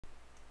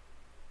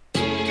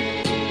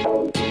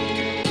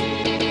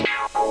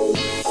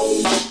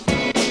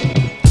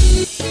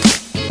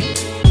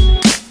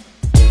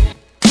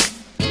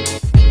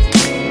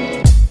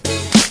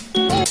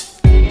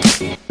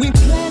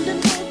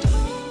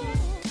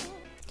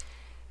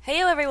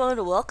Heyo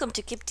everyone, welcome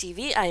to Kip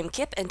TV. I am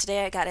Kip, and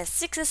today I got a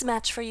Sixes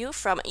match for you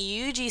from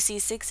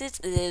UGC Sixes.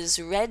 It is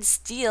Red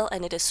Steel,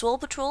 and it is Swole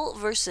Patrol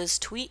versus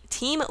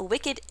Team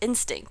Wicked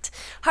Instinct.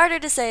 Harder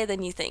to say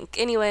than you think.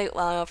 Anyway,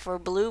 for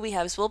blue we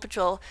have Swole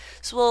Patrol.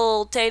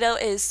 Swole Tato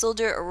is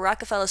Soldier,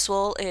 Rockefeller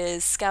Swole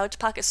is Scout,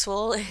 Pocket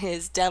Swole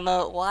is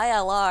Demo,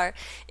 YLR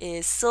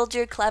is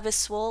Soldier, Clavis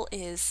Swole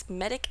is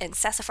Medic, and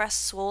Sassafras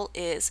Swole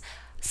is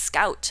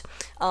Scout.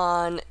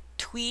 On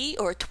Twee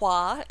or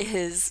Twa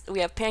is, we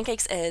have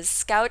Pancakes as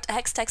Scout,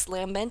 Hextex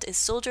Lambent is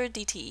Soldier,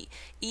 DT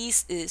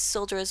East is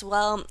Soldier as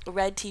well,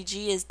 Red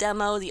TG is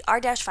Demo, the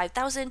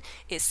R-5000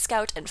 is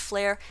Scout, and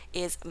Flare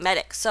is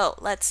Medic. So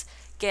let's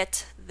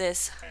get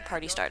this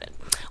party started.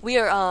 We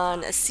are on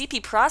a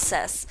CP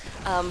process,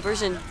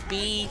 version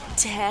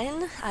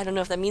B10. I don't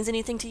know if that means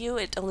anything to you.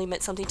 It only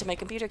meant something to my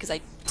computer because I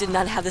did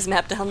not have this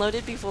map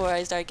downloaded before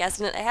I started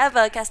casting it. I have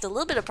cast a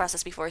little bit of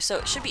process before, so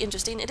it should be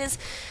interesting. It is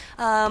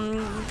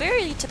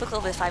very typical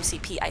of a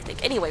 5CP, I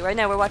think. Anyway, right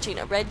now we're watching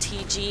a Red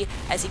TG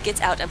as he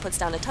gets out and puts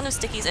down a ton of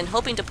stickies and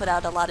hoping to put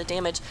out a lot of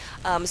damage.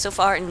 So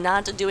far,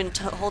 not doing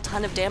a whole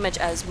ton of damage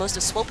as most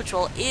of Swole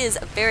Patrol is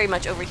very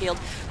much overhealed.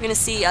 We're going to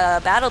see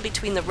a battle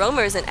between the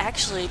roamers and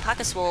actually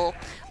Pocket Swole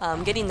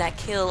getting that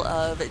kill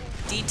of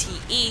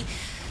DTE.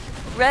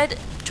 Red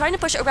trying to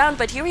push around,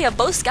 but here we have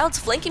both scouts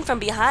flanking from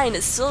behind.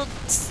 So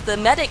the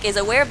medic is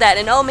aware of that,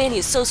 and oh man,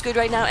 he's so screwed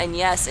right now. And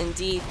yes,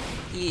 indeed,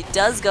 he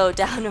does go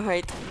down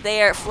right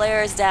there.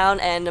 Flare is down,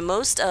 and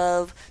most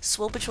of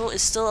Swole Patrol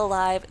is still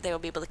alive. They will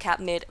be able to cap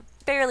mid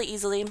fairly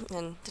easily,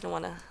 and didn't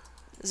want to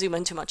zoom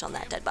in too much on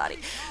that dead body.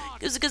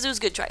 It was a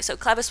good try. So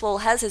Clavis Swole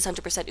has his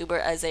 100% Uber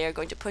as they are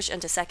going to push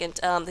into second.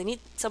 They need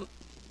some.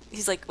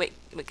 He's like, wait,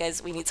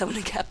 guys, we need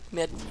someone to cap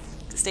mid.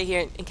 Stay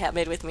here and cap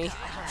mid with me.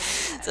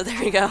 So there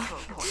we go.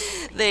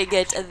 They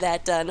get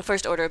that done. The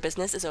first order of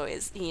business is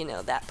always, you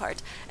know, that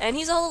part. And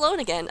he's all alone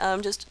again.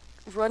 Just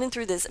running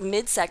through this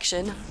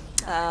mid-section,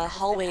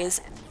 hallways.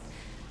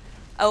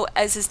 Oh,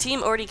 as his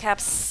team already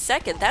caps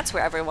second, that's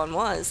where everyone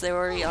was. They were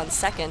already on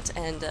second,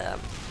 and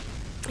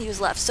he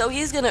was left. So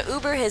he's going to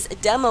Uber his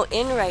demo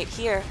in right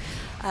here.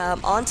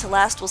 On to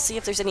last, we'll see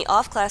if there's any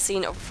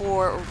off-classing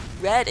for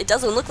Red. It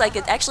doesn't look like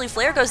it. Actually,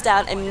 Flare goes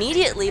down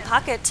immediately.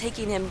 Pocket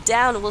taking him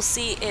down. We'll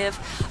see if...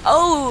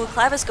 Oh,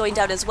 Clavis going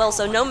down as well.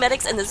 So no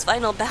medics in this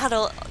final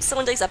battle.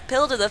 Someone takes a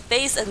pill to the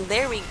face, and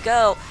there we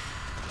go.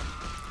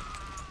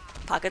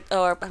 Pocket,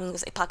 or I'm going to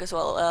say Pocket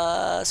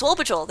Swole. Swole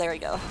Patrol, there we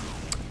go.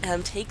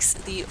 Takes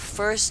the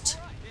first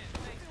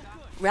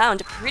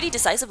round pretty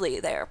decisively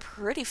there.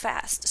 Pretty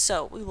fast.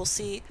 So we will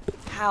see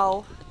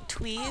how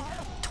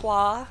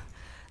Twa,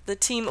 the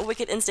Team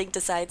Wicked Instinct,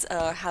 decides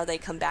how they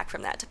come back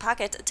from that.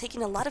 Pocket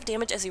taking a lot of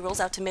damage as he rolls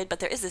out to mid, but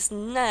there is this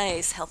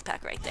nice health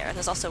pack right there. And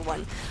there's also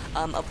one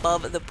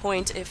above the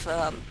point if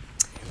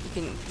you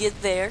can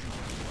get there.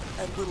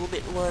 A little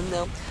bit one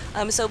though.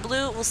 So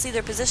blue, we'll see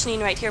their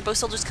positioning right here. Both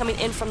soldiers coming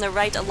in from the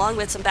right along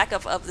with some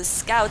backup of the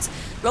scouts.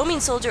 Roaming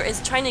soldier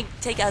is trying to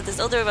take out this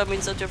other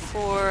roaming soldier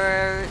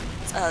for...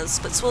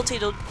 but Swole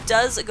Tato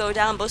does go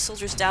down. Both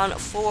soldiers down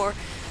for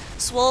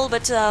Swole,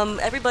 but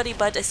everybody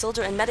but a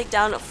soldier and medic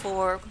down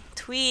for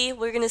Twee.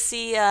 We're gonna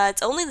see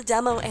it's only the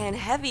demo and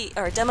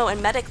demo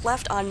and medic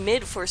left on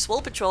mid for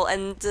Swole Patrol,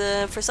 and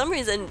for some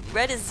reason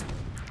Red is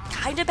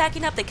kind of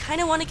backing up. They kind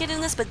of want to get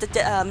in this, but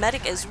the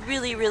medic is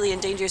really in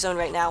danger zone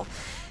right now,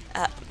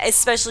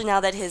 especially now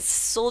that his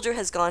soldier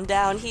has gone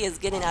down. He is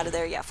getting out of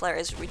there. Yeah, Flare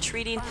is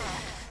retreating.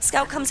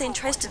 Scout comes in,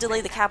 tries to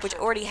delay the cap, which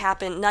already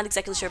happened. Not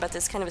exactly sure about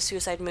this. Kind of a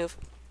suicide move.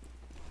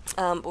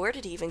 Where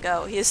did he even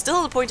go? He is still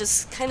at the point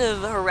of kind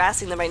of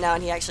harassing them right now,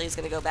 and he actually is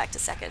going to go back to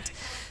second.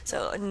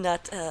 So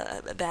not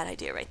a bad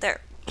idea right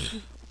there.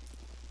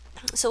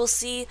 So we'll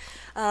see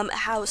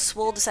how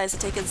Swole decides to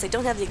take it. They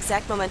don't have the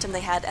exact momentum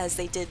they had as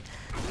they did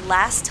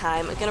last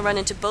time. I'm going to run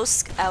into both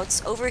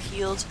scouts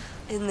overhealed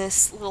in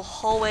this little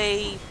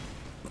hallway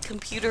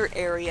computer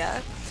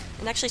area.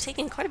 And actually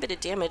taking quite a bit of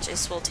damage is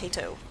Swole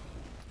Tato,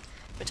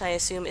 which I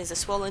assume is a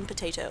swollen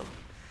potato,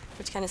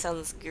 which kind of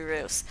sounds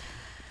gross.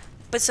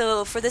 But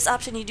so for this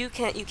option, you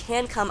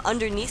can come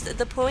underneath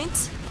the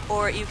point,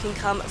 or you can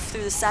come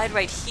through the side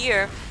right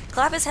here.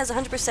 Clavis has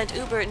 100%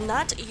 Uber,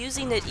 not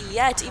using it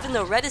yet, even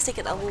though Red has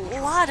taken a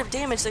lot of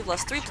damage. They've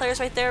lost 3 players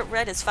right there.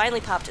 Red has finally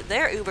popped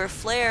their Uber.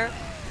 Flare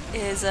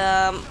is,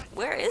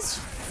 where is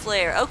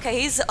Flare?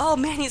 Okay, oh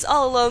man, he's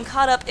all alone,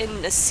 caught up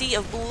in a sea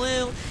of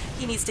blue.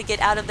 He needs to get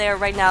out of there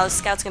right now.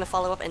 Scout's going to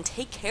follow up and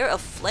take care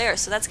of Flare,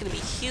 so that's going to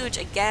be huge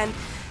again.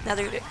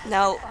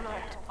 Now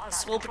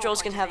Swole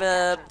Patrol's going to have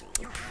a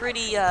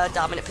pretty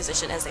dominant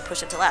position as they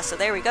push into last. So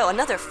there we go,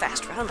 another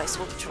fast round by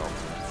Swole Patrol.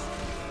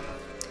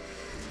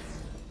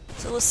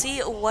 So we'll see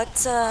what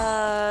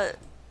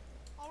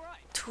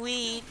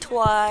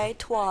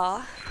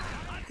Twa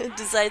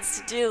decides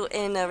to do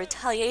in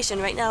retaliation.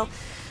 Right now,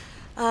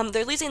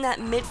 they're losing that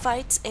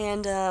mid-fight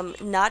and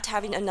not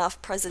having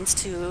enough presence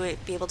to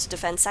be able to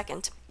defend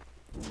second.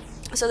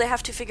 So they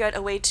have to figure out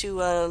a way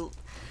to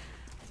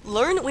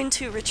learn when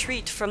to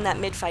retreat from that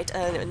mid-fight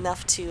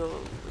enough to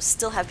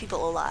still have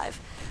people alive.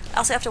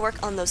 Also have to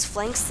work on those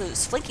flanks.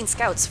 Those flanking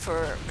scouts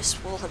for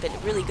Swole have been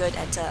really good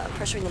at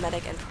pressuring the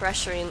medic and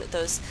pressuring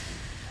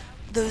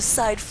those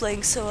side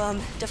flanks, so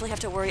definitely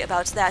have to worry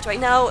about that. Right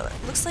now,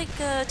 looks like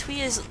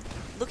Twee is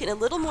looking a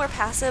little more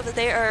passive.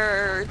 They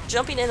are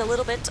jumping in a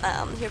little bit.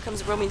 Here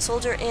comes Roaming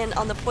Soldier in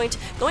on the point,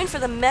 going for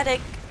the medic.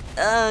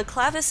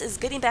 Clavis is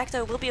getting back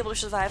though, will be able to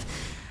survive.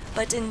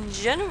 But in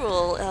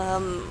general,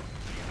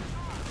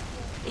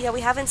 yeah,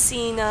 we haven't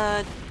seen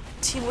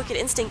Team Wicked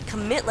Instinct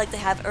commit like they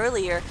have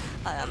earlier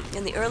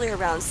in the earlier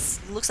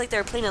rounds. Looks like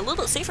they're playing a little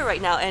bit safer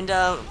right now and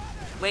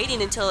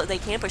waiting until they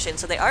can push in.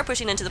 So they are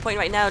pushing into the point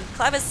right now.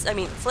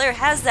 Flare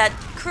has that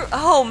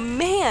oh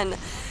man!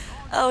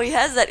 Oh, he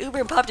has that Uber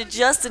and popped it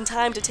just in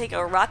time to take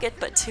a rocket,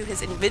 but to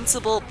his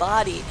invincible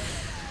body.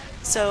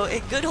 So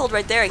a good hold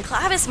right there. And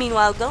Clavis,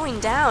 meanwhile,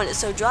 going down.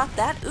 So drop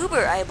that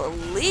Uber, I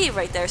believe,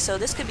 right there. So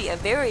this could be a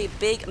very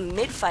big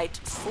mid-fight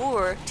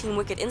for Team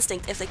Wicked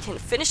Instinct if they can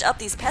finish up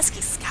these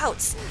pesky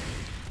scouts.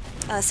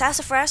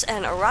 Sassafras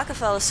and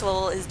Rockefeller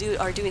Swole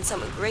are doing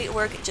some great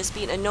work, just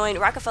being annoying.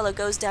 Rockefeller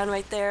goes down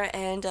right there,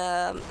 and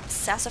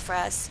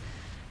Sassafras,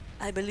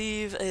 I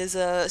believe, is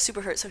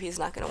super hurt, so he's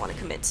not going to want to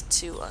commit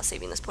to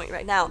saving this point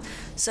right now.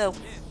 So,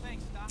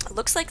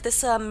 looks like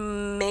this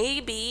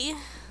may be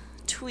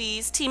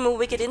Twee's Team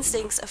Wicked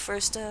Instinct's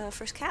first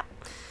cap.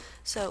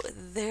 So,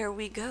 there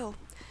we go.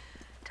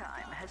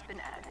 Time has been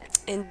added.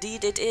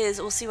 Indeed it is.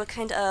 We'll see what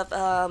kind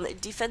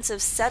of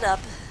defensive setup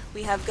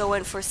we have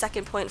going for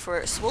second point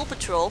for Swole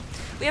Patrol.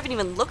 We haven't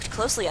even looked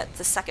closely at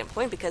the second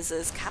point because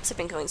his caps have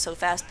been going so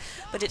fast,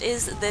 but it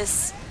is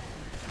this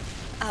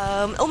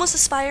almost a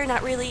spire,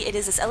 not really. It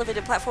is this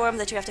elevated platform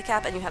that you have to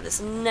cap, and you have this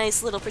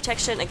nice little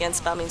protection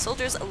against bombing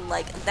soldiers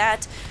like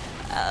that.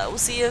 We'll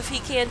see if he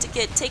can't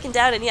get taken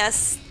down, and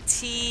yes,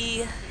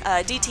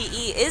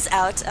 DTE is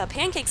out.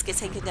 Pancakes gets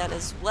taken down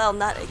as well,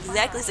 not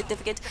exactly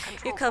significant.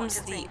 Here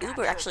comes the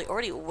Uber, actually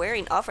already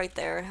wearing off right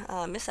there.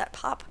 Missed that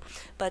pop.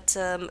 But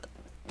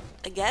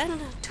again,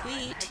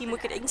 Team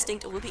Wicked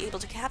Instinct will be able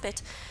to cap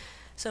it.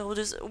 So we'll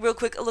just real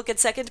quick look at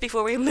second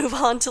before we move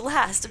on to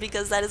last,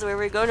 because that is where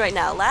we're going right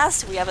now.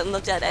 Last we haven't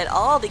looked at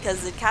all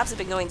because the caps have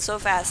been going so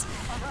fast.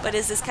 But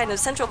is this kind of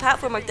central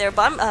platform right there.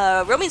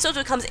 Roaming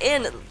Soldier comes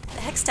in,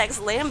 Hextech's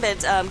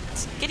Lambent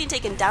getting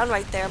taken down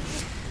right there.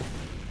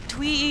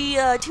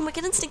 Team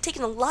Wicked Instinct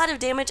taking a lot of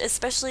damage,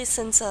 especially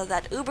since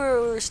that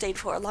Uber stayed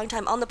for a long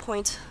time on the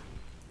point.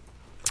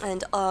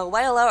 And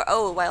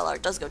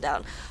YLR does go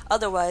down.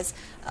 Otherwise,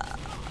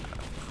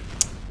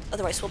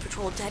 Swole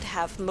Patrol did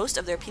have most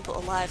of their people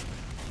alive.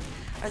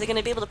 Are they going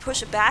to be able to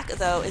push it back,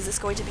 though? Is this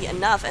going to be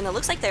enough? And it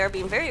looks like they are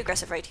being very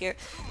aggressive right here.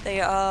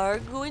 They are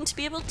going to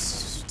be able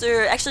to...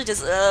 They're actually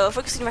just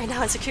focusing right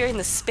now on securing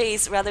the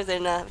space rather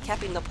than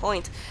capping the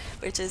point,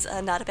 which is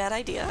not a bad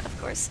idea,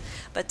 of course.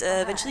 But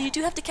eventually you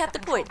do have to cap the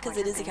point, because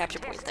it is a capture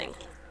point thing.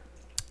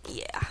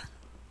 Yeah,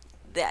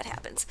 that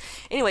happens.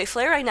 Anyway,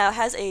 Flare right now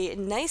has a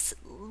nice...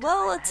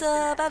 Well, it's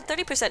about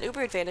 30%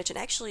 Uber advantage, and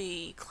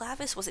actually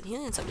Clavis wasn't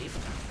healing somebody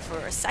for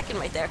a second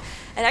right there,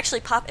 and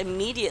actually pop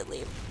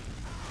immediately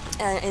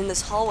in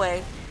this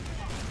hallway,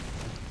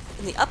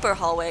 in the upper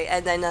hallway,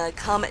 and then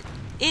come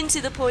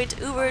into the point.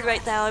 Ubered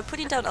right now,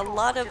 putting down a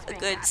lot of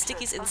good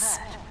stickies, and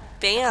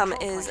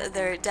Spam is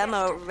their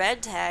demo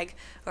red tag,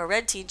 or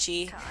red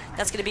TG.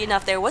 That's going to be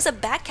enough. There was a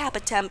back cap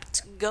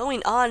attempt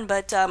going on,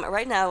 but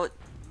right now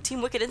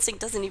Team Wicked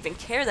Instinct doesn't even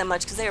care that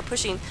much because they are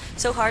pushing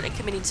so hard and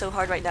committing so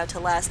hard right now to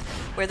last,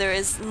 where there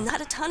is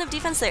not a ton of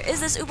defense. There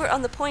is this Uber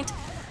on the point,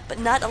 but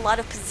not a lot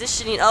of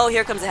positioning. Oh,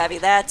 here comes the heavy.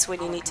 That's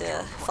when you need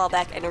to fall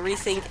back and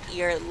rethink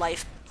your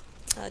life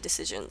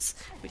decisions.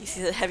 When you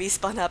see the heavy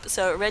spun up.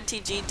 So Red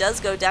TG does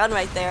go down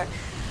right there.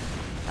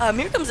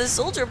 Here comes a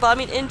soldier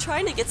bombing in,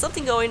 trying to get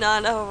something going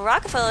on.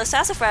 Rockefeller,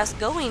 Sassafras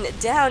going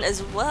down,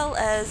 as well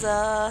as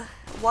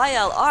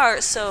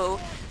YLR. So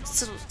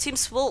Team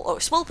Swole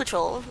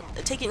Patrol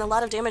taking a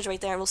lot of damage right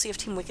there, and we'll see if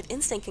Team Wicked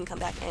Instinct can come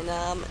back and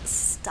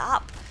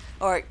stop,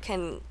 or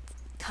can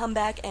come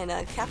back and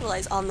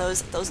capitalize on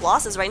those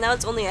losses. Right now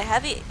it's only a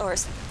heavy or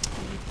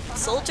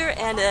soldier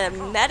and a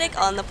medic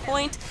on the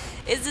point.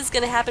 Is this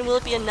going to happen? Will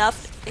it be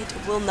enough? It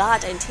will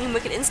not, and Team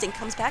Wicked Instinct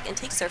comes back and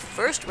takes their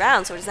first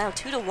round, so it is now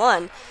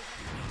 2-1.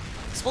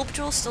 Swole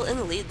Patrol still in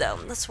the lead though.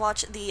 Let's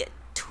watch the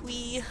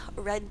Twee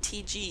Red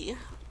TG.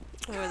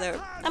 Or their,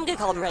 I'm gonna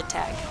call them Red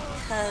Tag,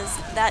 because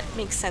that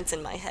makes sense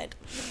in my head.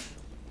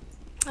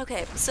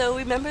 Okay, so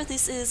remember,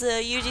 this is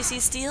a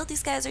UGC Steel.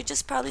 These guys are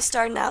just probably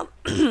starting out,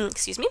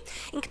 excuse me,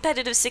 in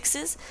competitive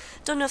sixes.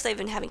 Don't know if they've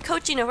been having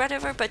coaching or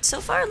whatever, but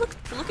so far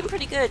looking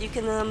pretty good. You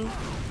can,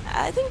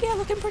 I think, yeah,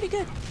 looking pretty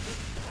good.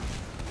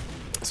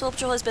 Swole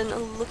Patrol has been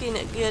looking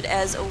good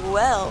as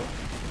well.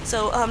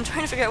 So I'm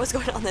trying to figure out what's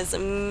going on this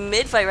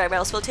mid-fight right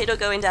now. Swoltato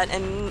going down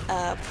and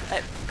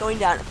going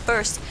down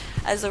first,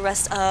 as the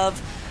rest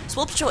of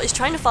Swole Patrol is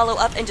trying to follow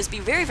up and just be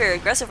very, very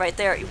aggressive right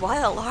there.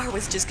 YLR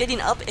was just getting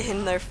up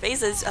in their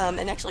faces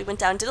and actually went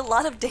down, did a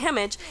lot of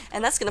damage,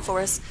 and that's gonna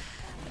force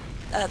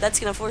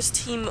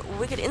Team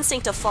Wicked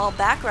Instinct to fall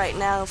back right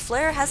now.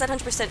 Flare has that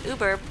 100%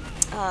 Uber.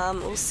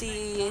 We'll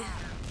see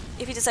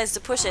if he decides to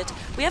push it.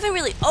 We haven't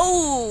really...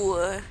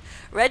 Oh!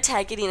 Red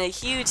Tag getting a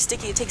huge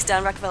sticky. Takes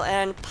down Rockefeller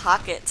and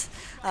Pocket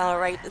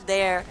right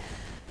there.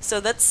 So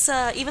that's,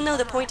 even though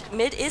the point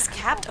mid is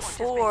capped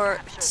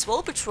for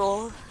Swole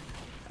Patrol,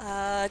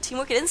 Team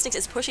Wicked Instinct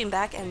is pushing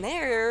back, and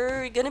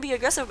they're going to be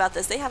aggressive about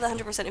this. They have the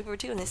 100% Uber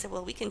too, and they said,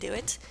 well, we can do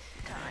it.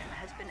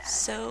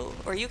 So,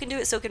 or you can do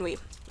it, so can we.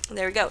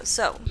 There we go.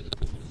 So,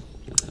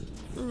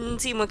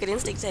 Team Wicked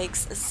Instinct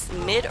takes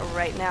mid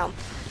right now.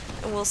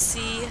 And we'll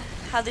see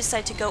how they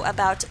decide to go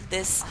about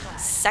this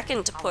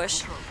second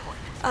push.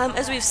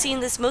 As we've seen,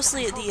 this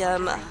mostly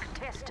the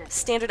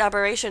standard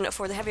operation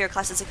for the heavier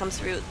classes to come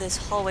through this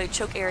hallway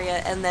choke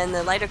area, and then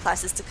the lighter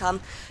classes to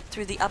come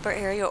through the upper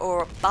area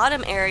or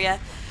bottom area.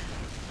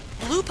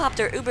 Blue popped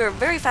their Uber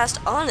very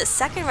fast on the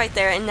second right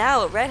there, and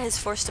now Red is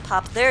forced to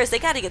pop theirs. They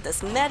got to get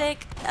this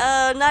medic.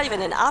 Not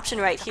even an option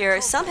right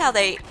here. Somehow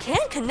they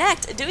can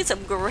connect, doing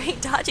some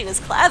great dodging as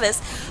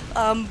Clavis,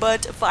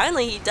 but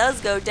finally he does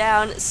go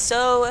down.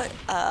 So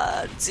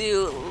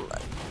do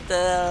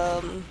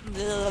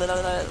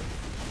the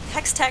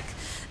Hex Tech,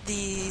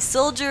 the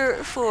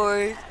soldier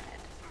for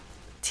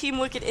Team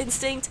Wicked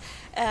Instinct,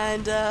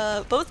 and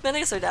both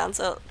medics are down.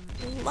 So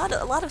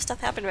a lot of stuff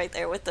happened right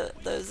there with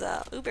those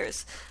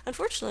Ubers.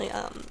 Unfortunately,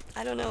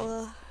 I don't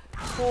know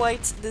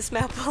quite this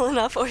map well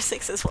enough, or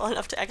sixes well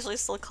enough to actually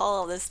still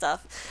call all this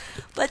stuff,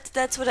 but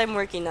that's what I'm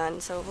working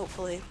on. So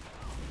hopefully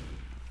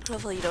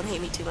you don't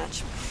hate me too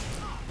much.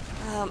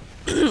 I'm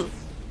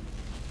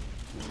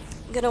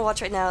gonna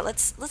watch right now.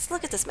 Let's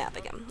look at this map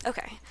again.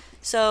 Okay,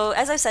 so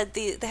as I said,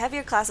 the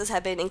heavier classes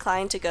have been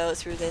inclined to go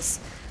through this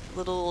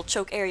little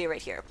choke area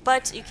right here,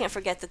 but you can't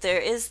forget that there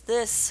is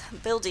this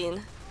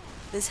building,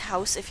 this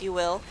house, if you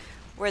will,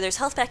 where there's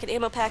health pack and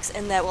ammo packs,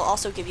 and that will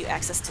also give you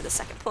access to the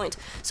second point.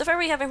 So far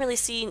we haven't really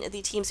seen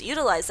the teams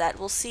utilize that.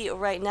 We'll see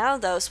right now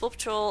though. Swole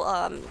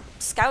Patrol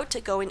Scout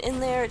going in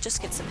there,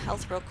 just get some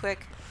health real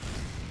quick.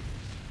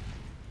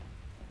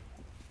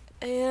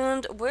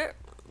 And where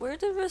did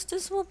the rest of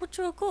Swole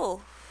Patrol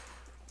go?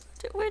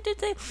 Where did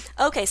they?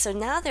 Okay, so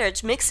now they're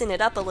mixing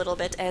it up a little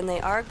bit, and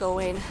they are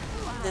going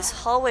this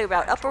hallway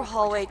route, upper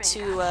hallway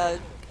to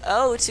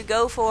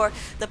go for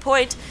the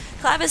point.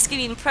 Clavis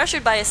getting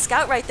pressured by a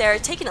scout right there,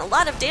 taking a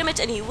lot of damage,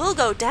 and he will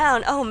go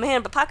down. Oh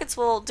man, but Pocket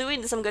Swole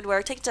doing some good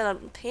work, taking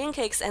down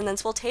Pancakes, and then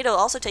Swole Tato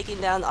also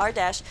taking down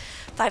R-Dash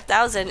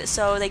 5000.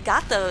 So they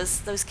got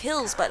those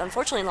kills, but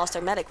unfortunately lost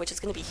their medic, which is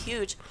going to be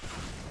huge.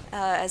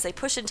 As they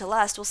push into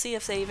last, we'll see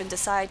if they even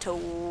decide to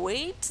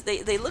wait.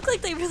 They look like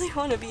they really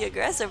want to be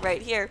aggressive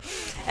right here.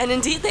 And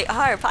indeed they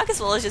are. Pocket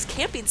Swole is just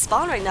camping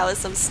spawn right now with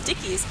some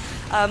stickies.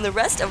 The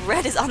rest of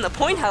Red is on the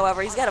point,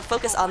 however. He's got to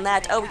focus on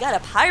that. Oh, we got a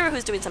Pyro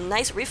who's doing some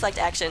nice reflect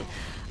action.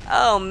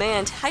 Oh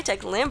man,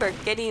 High-Tech Lambert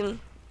getting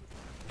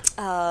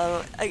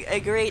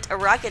a great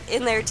rocket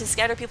in there to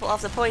scatter people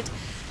off the point.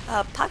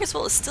 Pocket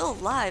Swole is still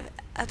alive.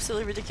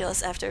 Absolutely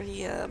ridiculous after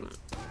he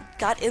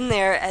got in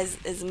there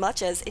as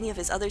much as any of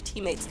his other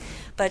teammates,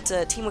 but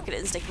Team Wicked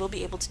Instinct will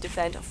be able to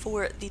defend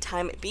for the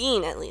time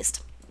being, at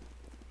least.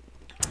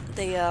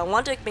 They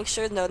want to make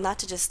sure, though, not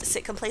to just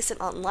sit complacent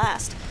on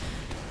last,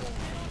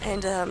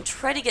 and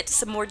try to get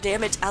some more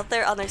damage out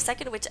there on their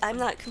second, which I'm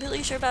not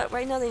completely sure about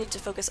right now. They need to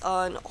focus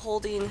on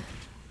holding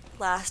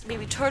last,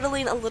 maybe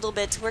turtling a little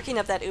bit, working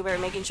up that Uber,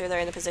 making sure they're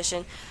in a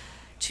position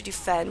to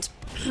defend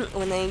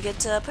when they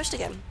get pushed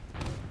again.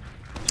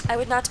 I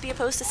would not be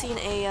opposed to seeing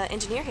a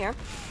engineer here.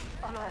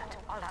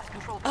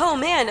 Oh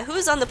man,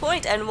 who's on the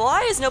point, and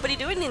why is nobody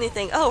doing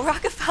anything? Oh,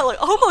 Rockefeller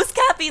almost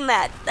capping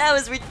that. That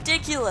was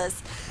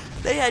ridiculous.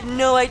 They had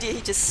no idea. He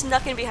just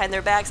snuck in behind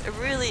their backs.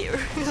 Really,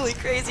 really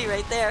crazy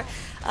right there.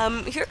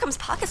 Here comes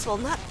Pocket Swole.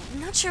 Not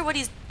sure what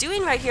he's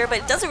doing right here, but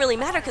it doesn't really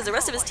matter because the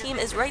rest of his team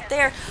is right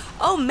there.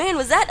 Oh man,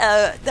 was that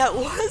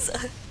was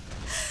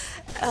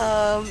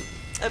a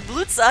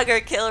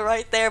Blutsager kill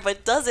right there,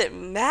 but doesn't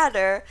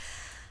matter.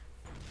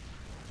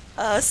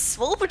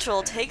 Swole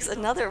Patrol takes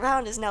another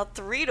round, is now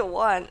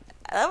 3-1.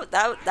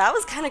 That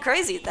was kind of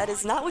crazy. That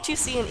is not what you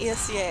see in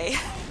ESCA.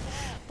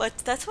 But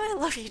that's why I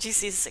love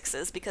UGC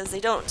 6s, because they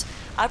don't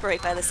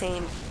operate by the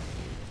same,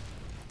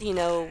 you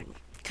know,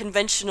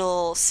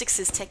 conventional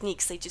 6s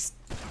techniques. They just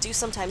do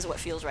sometimes what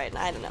feels right, and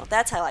I don't know.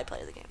 That's how I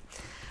play the game.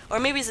 Or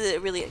maybe it's a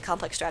really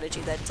complex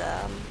strategy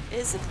that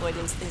is employed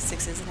in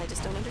 6s, and I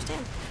just don't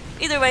understand.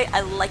 Either way,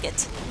 I like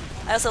it.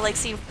 I also like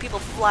seeing people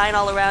flying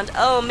all around.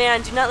 Oh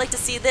man, do not like to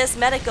see this.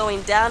 Medic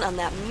going down on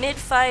that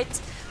mid-fight.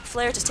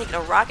 Flare just taking a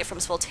rocket from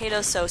Swole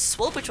Tato, so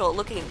Swole Patrol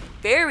looking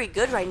very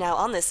good right now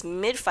on this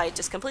mid-fight,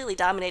 just completely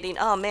dominating.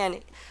 Oh man,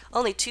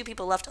 only 2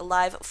 people left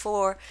alive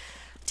for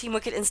Team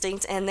Wicked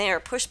Instinct, and they are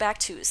pushed back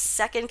to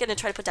second. Going to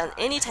try to put down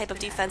any type of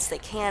defense they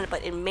can,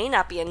 but it may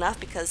not be enough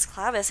because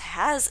Clavis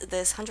has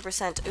this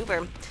 100%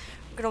 Uber. We're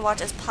going to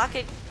watch as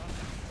Pocket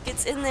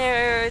gets in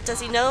there.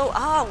 Does he know?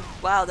 Oh,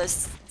 wow,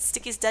 those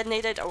stickies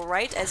detonated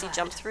right as he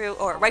jumped through,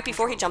 or right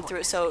before he jumped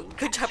through, so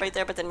good job right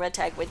there, but then Red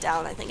Tag went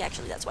down. I think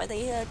actually that's why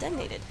they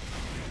detonated.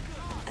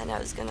 And I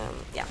was gonna,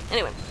 yeah,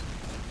 anyway.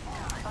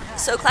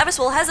 So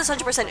Swole has this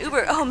 100%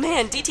 Uber. Oh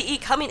man,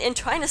 DTE coming in,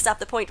 trying to stop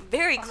the point.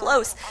 Very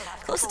close.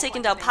 Close to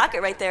taking down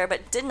Pocket right there,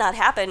 but did not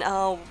happen.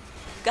 Oh,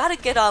 gotta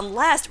get on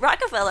last.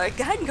 Rockefeller,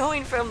 again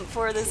going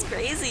for this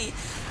crazy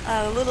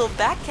little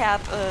back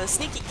cap,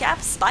 sneaky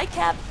cap, spy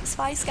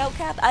scout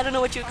cap. I don't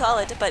know what you call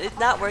it, but it's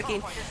not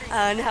working.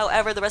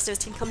 However, the rest of his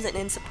team comes in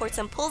and supports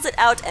him, pulls it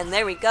out, and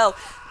there we go.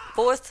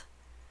 Fourth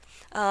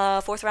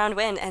round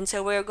win. And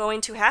so we're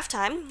going to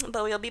halftime,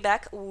 but we'll be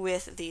back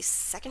with the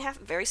second half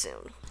very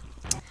soon.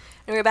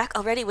 And we're back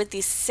already with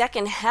the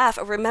second half.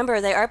 Remember,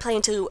 they are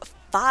playing to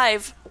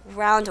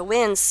 5-round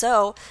wins,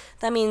 so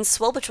that means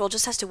Swole Patrol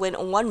just has to win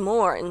one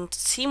more, and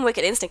Team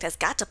Wicked Instinct has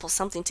got to pull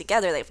something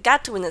together. They've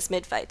got to win this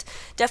mid-fight.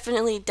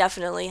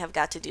 Definitely have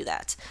got to do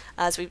that.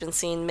 As we've been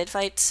seeing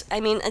mid-fight, I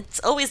mean, it's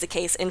always the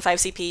case in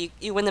 5CP.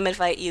 You win the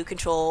mid-fight, you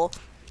control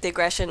the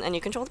aggression, and you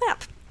control the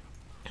map.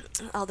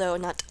 Although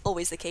not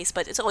always the case,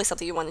 but it's always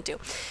something you want to do.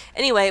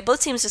 Anyway,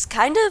 both teams just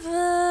kind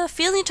of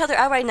feeling each other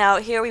out right now.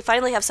 Here we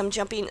finally have some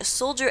jumping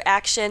soldier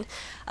action.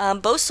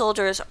 Both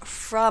soldiers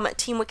from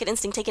Team Wicked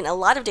Instinct taking a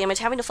lot of damage,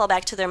 having to fall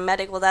back to their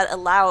medic. Will that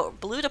allow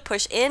Blue to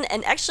push in?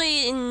 And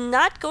actually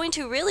not going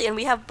to really, and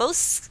we have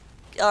both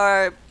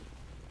our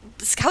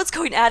scouts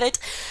going at it.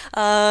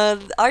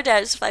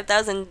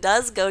 R-5000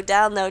 does go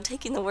down though,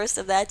 taking the worst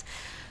of that.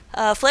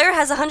 Flare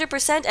has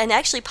 100% and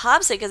actually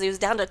pops it because he was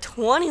down to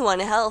 21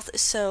 health,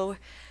 so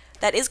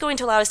that is going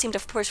to allow his team to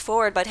push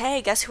forward. But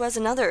hey, guess who has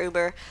another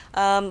Uber?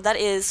 That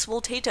is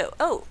Swole.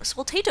 Oh,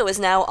 Swole is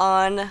now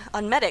on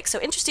medic, so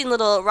interesting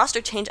little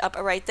roster change up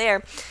right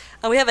there.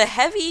 We have a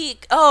heavy,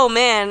 oh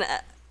man,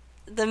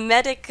 the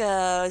medic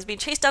is being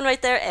chased down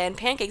right there, and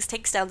Pancakes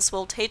takes down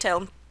Swole.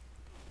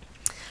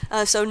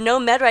 So no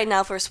med right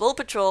now for Swole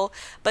Patrol,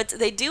 but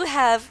they do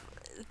have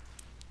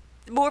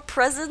more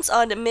presence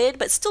on the mid,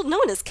 but still no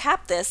one has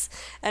capped this,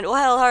 and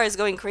OLR is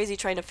going crazy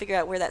trying to figure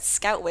out where that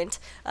scout went,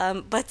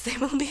 but they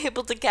will be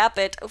able to cap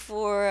it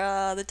for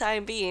the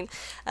time being.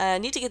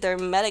 Need to get their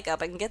medic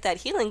up and get that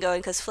healing going,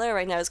 because Flare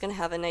right now is going to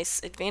have a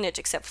nice advantage,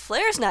 except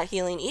Flare's not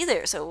healing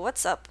either, so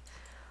what's up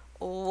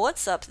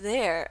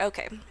there?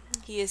 Okay,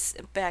 he is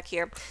back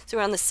here. So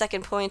we're on the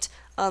second point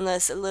on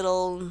this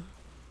little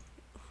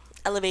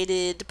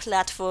elevated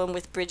platform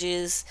with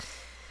bridges,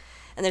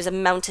 and there's a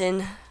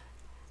mountain.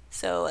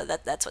 So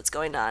that's what's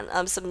going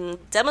on. Some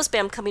demo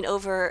spam coming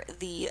over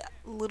the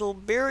little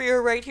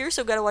barrier right here,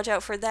 so gotta watch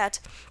out for that.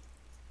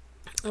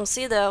 We'll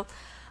see though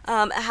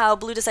how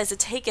Blue decides to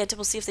take it.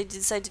 We'll see if they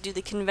decide to do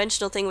the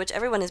conventional thing, which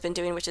everyone has been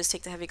doing, which is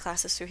take the heavy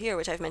classes through here,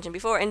 which I've mentioned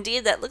before.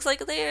 Indeed, that looks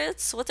like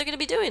it's what they're gonna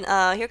be doing.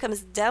 Here comes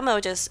Demo,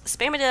 just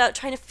spamming it out,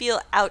 trying to feel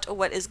out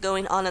what is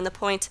going on the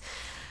point.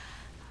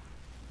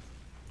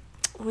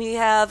 We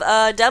have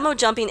Demo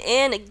jumping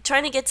in,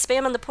 trying to get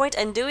spam on the point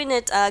and doing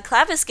it.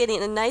 Clavis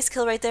getting a nice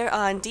kill right there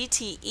on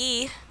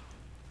DTE.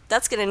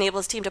 That's going to enable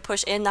his team to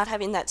push in, not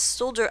having that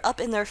soldier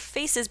up in their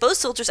faces. Both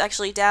soldiers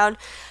actually down.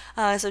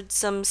 So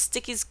some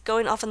stickies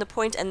going off on the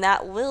point, and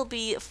that will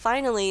be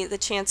finally the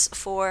chance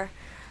for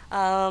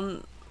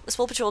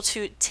Swole Patrol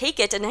to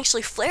take it. And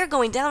actually Flare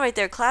going down right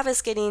there.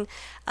 Clavis getting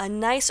a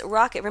nice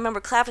rocket.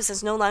 Remember, Clavis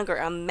is no longer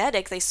a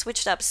medic. They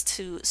switched up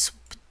to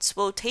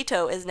Swole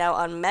is now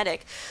on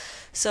medic.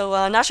 So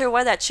not sure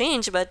why that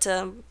changed, but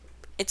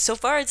so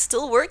far it's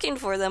still working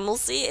for them. We'll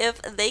see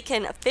if they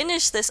can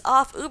finish this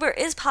off. Uber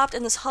is popped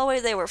in this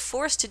hallway. They were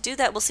forced to do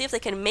that. We'll see if they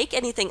can make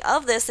anything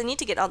of this. They need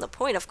to get on the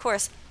point, of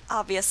course,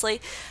 obviously,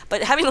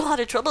 but having a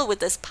lot of trouble with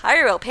this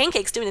Pyro.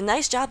 Pancakes doing a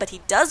nice job, but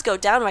he does go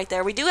down right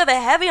there. We do have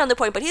a heavy on the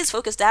point, but he is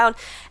focused down,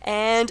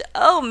 and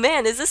oh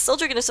man, is this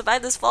soldier going to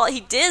survive this fall?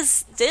 He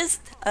does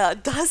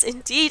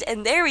indeed,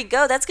 and there we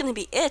go. That's going to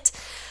be it.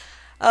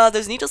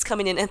 Those needles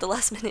coming in at the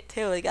last minute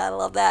too. We gotta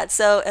love that.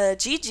 So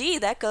GG.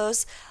 That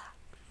goes.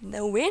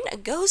 The win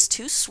goes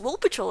to Swole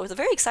Patrol with a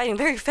very exciting,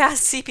 very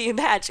fast CPU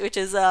match, which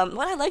is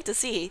what I like to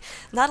see.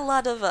 Not a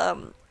lot of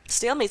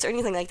stalemates or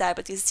anything like that,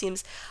 but these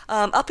teams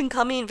up and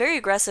coming, very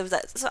aggressive.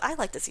 So I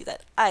like to see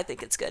that. I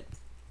think it's good.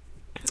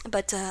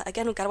 But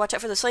again, we gotta watch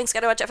out for the swings.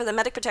 Gotta watch out for the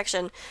medic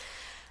protection.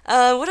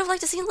 Would have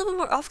liked to see a little bit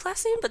more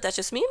off-classing, but that's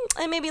just me.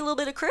 And maybe a little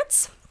bit of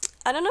crits.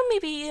 I don't know.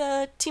 Maybe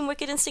Team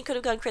Wicked Instinct could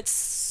have gone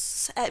crits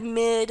at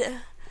mid,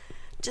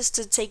 just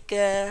to take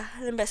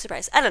them by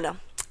surprise. I don't know.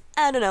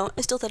 I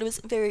still thought it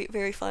was a very,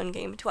 very fun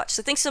game to watch.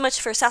 So thanks so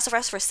much for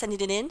Sassafras for sending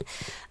it in,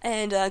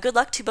 and good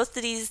luck to both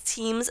of these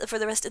teams for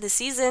the rest of the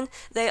season.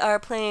 They are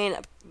playing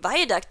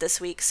Viaduct this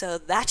week, so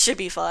that should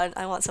be fun.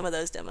 I want some of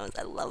those demos.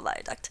 I love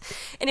Viaduct.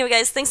 Anyway,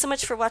 guys, thanks so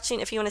much for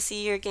watching. If you want to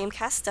see your game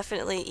cast,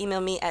 definitely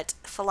email me at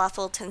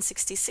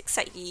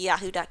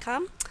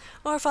falafel1066@yahoo.com,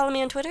 or follow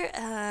me on Twitter.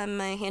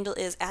 My handle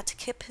is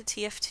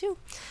 @kiptf2.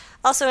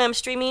 Also, I'm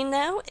streaming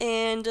now,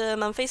 and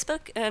on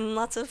Facebook, and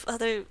lots of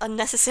other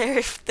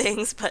unnecessary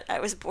things, but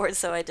I was bored,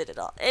 so I did it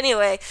all.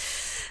 Anyway,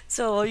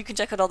 so you can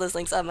check out all those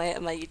links on my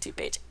YouTube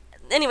page.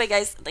 Anyway,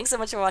 guys, thanks so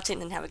much for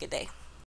watching, and have a good day.